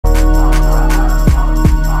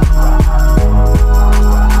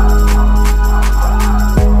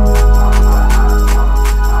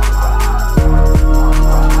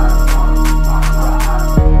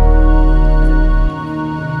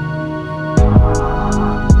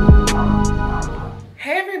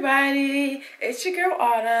it's your girl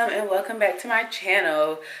Autumn and welcome back to my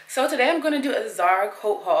channel. So today I'm going to do a Zara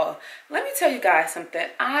Coat haul. Let me tell you guys something.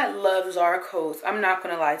 I love Zara Coats. I'm not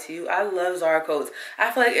going to lie to you. I love Zara Coats. I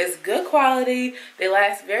feel like it's good quality. They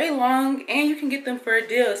last very long and you can get them for a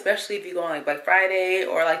deal, especially if you go on like Black Friday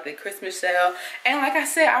or like the Christmas sale. And like I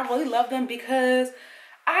said, I really love them because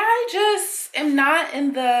I just am not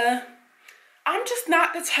in the... I'm just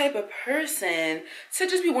not the type of person to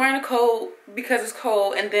just be wearing a coat because it's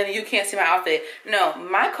cold and then you can't see my outfit. No,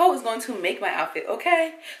 my coat is going to make my outfit,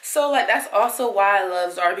 okay? So like that's also why I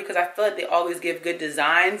love Zara, because I feel like they always give good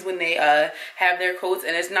designs when they have their coats,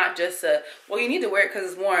 and it's not just well, you need to wear it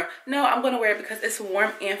because it's warm. No, I'm going to wear it because it's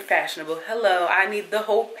warm and fashionable. Hello, I need the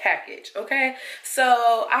whole package, okay?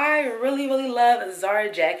 So I really love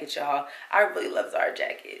Zara jackets, y'all. I really love Zara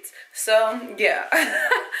jackets. So yeah,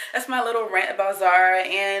 that's my little rant about Zara.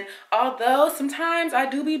 And although sometimes I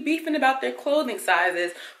do be beefing about their clothing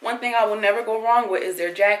sizes, one thing I will never go wrong with is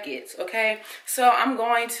their jackets, okay? So I'm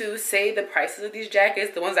going to say the prices of these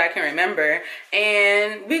jackets, the ones I can remember,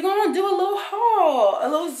 and we're gonna do a little haul, a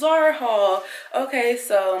little Zara haul. Okay,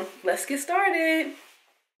 so let's get started.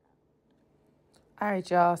 All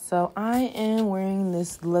right, y'all, so I am wearing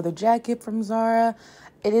this leather jacket from Zara.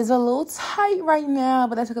 It is a little tight right now,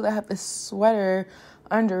 but that's because I have this sweater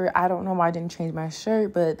under it. I don't know why I didn't change my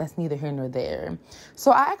shirt, but that's neither here nor there.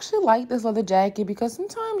 So I actually like this leather jacket because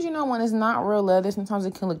sometimes, you know, when it's not real leather, sometimes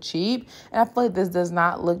it can look cheap. And I feel like this does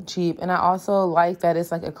not look cheap. And I also like that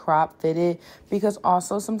it's like a crop fitted, because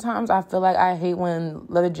also sometimes I feel like I hate when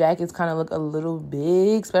leather jackets kind of look a little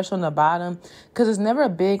big, especially on the bottom, because it's never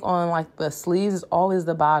big on like the sleeves. It's always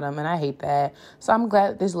the bottom, and I hate that. So I'm glad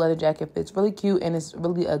that this leather jacket fits really cute, and it's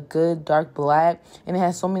really a good dark black, and it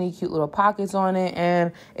has so many cute little pockets on it. And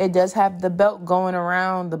it does have the belt going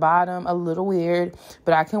around the bottom, a little weird,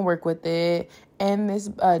 but I can work with it. And this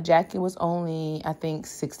jacket was only, I think,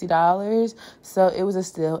 $60. So it was a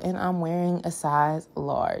steal, and I'm wearing a size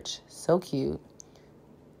large. So cute.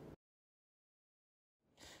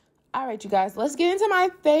 All right, you guys, let's get into my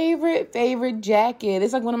favorite jacket.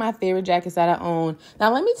 It's like one of my favorite jackets that I own.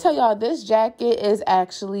 Now, let me tell y'all, this jacket is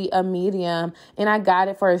actually a medium, and I got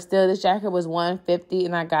it for a steal. This jacket was $150,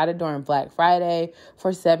 and I got it during Black Friday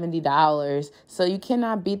for $70. So you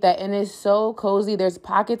cannot beat that, and it's so cozy. There's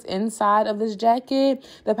pockets inside of this jacket.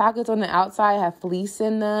 The pockets on the outside have fleece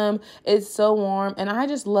in them. It's so warm, and I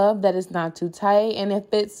just love that it's not too tight, and it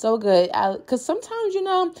fits so good. Because sometimes, you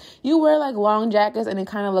know, you wear like long jackets, and it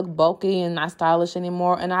kind of look bulky and not stylish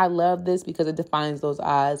anymore, and I love this because it defines those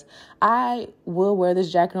eyes. I will wear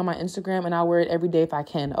this jacket on my Instagram, and I'll wear it every day if I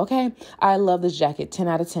can, okay? I love this jacket, 10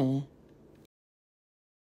 out of 10.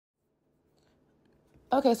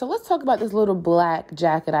 Okay, so let's talk about this little black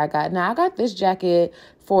jacket I got. Now, I got this jacket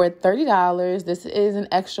for $30. This is an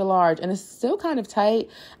extra large, and it's still kind of tight.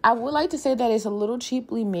 I would like to say that it's a little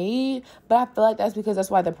cheaply made, but I feel like that's because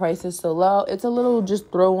that's why the price is so low. It's a little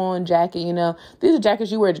just throw-on jacket, you know. These are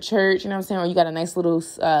jackets you wear to church, you know what I'm saying, or you got a nice little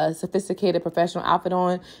sophisticated professional outfit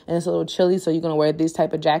on, and it's a little chilly, so you're going to wear this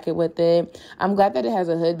type of jacket with it. I'm glad that it has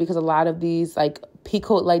a hood because a lot of these, like,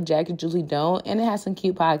 peacoat-like jackets usually don't, and it has some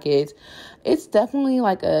cute pockets. It's definitely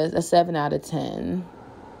like a 7 out of 10.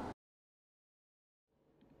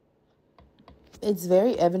 It's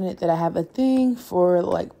very evident that I have a thing for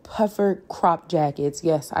like puffer crop jackets.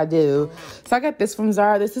 Yes, I do. So I got this from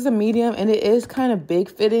Zara. This is a medium, and it is kind of big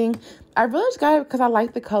fitting. I really just got it because I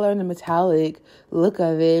like the color and the metallic look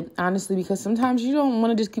of it, honestly, because sometimes you don't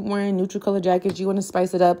want to just keep wearing neutral color jackets. You want to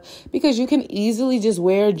spice it up because you can easily just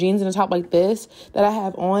wear jeans and a top like this that I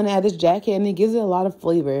have on, add this jacket, and it gives it a lot of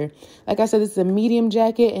flavor. Like I said, this is a medium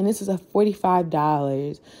jacket, and this is a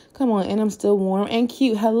 $45. Come on, and I'm still warm and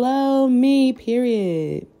cute. Hello, me,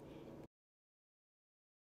 period.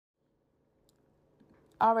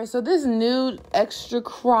 All right, so this new extra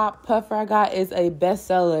crop puffer I got is a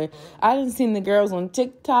bestseller. I done seen the girls on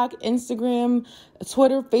TikTok, Instagram,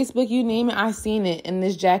 Twitter, Facebook, you name it. I seen it in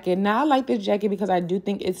this jacket. Now, I like this jacket because I do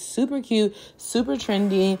think it's super cute, super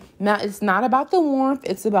trendy. Now, it's not about the warmth,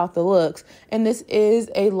 it's about the looks. And this is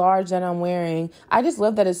a large that I'm wearing. I just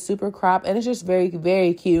love that it's super crop, and it's just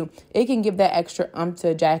very cute. It can give that extra to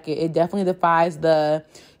a jacket. It definitely defies the...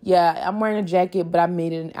 Yeah, I'm wearing a jacket, but I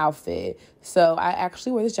made it an outfit. So I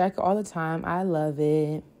actually wear this jacket all the time. I love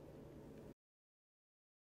it.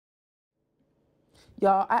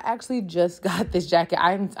 Y'all, I actually just got this jacket.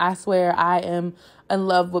 I swear I am in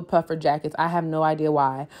love with puffer jackets. I have no idea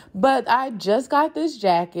why. But I just got this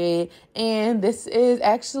jacket, and this is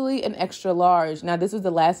actually an extra large. Now, this was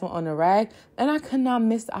the last one on the rack, and I could not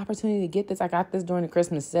miss the opportunity to get this. I got this during the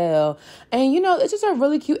Christmas sale. And, you know, it's just a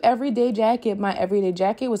really cute everyday jacket. My everyday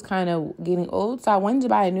jacket was kind of getting old, so I wanted to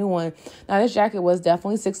buy a new one. Now, this jacket was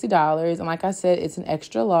definitely $60, and like I said, it's an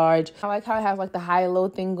extra large. I like how it has like the high-low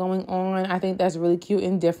thing going on. I think that's really cute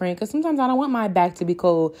and different because sometimes I don't want my back to be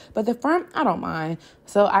cold, but the front, I don't mind.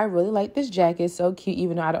 So I really like this jacket. It's so cute,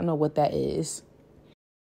 even though I don't know what that is.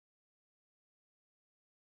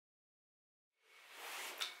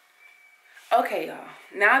 Okay, y'all.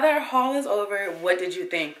 Now that our haul is over, what did you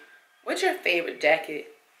think? What's your favorite jacket?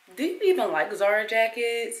 Do you even like Zara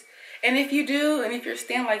jackets? And if you do, and if you're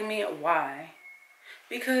staying like me, why?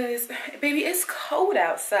 Because, baby, it's cold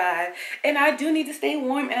outside, and I do need to stay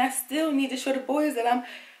warm, and I still need to show the boys that I'm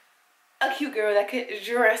a cute girl that can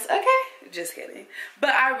dress, okay? Just kidding. But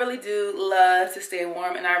I really do love to stay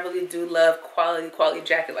warm, and I really do love quality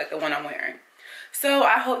jacket like the one I'm wearing. So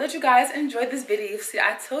I hope that you guys enjoyed this video. See,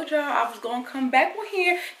 I told y'all I was going to come back on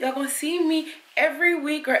here. Y'all going to see me every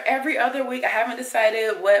week or every other week. I haven't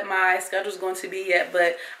decided what my schedule is going to be yet,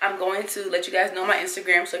 but I'm going to let you guys know my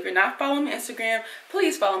Instagram. So if you're not following me on Instagram,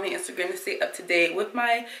 please follow me on Instagram to stay up to date with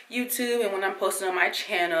my YouTube and when I'm posting on my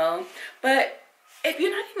channel. But if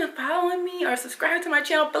you're not even following me or subscribing to my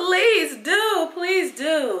channel, please do. Please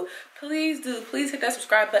do. Please do. Please hit that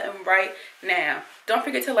subscribe button right now. Don't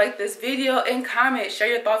forget to like this video and comment. Share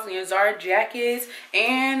your thoughts on your Zara jackets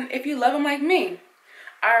and if you love them like me.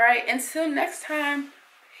 All right. Until next time.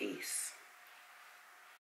 Peace.